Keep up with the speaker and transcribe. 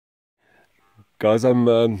Guys,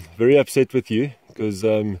 I'm very upset with you because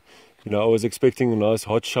you know, I was expecting a nice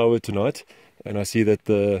hot shower tonight, and I see that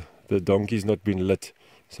the donkey's not been lit.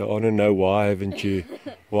 So I want to know why haven't you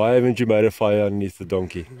made a fire underneath the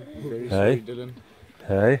donkey? Very sorry, Dylan.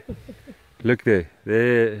 Hey, look there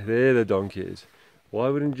the donkey is. Why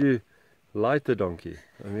wouldn't you light the donkey?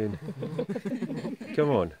 I mean, come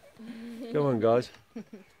on guys.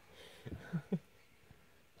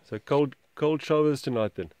 So cold showers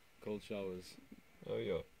tonight then. Cold showers. Oh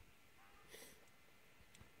yeah.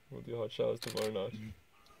 We'll do hot showers tomorrow night.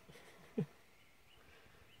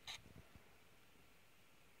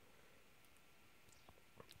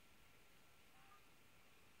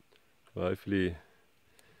 Well, hopefully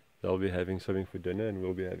they'll be having something for dinner and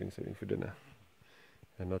we'll be having something for dinner.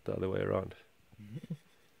 And not the other way around.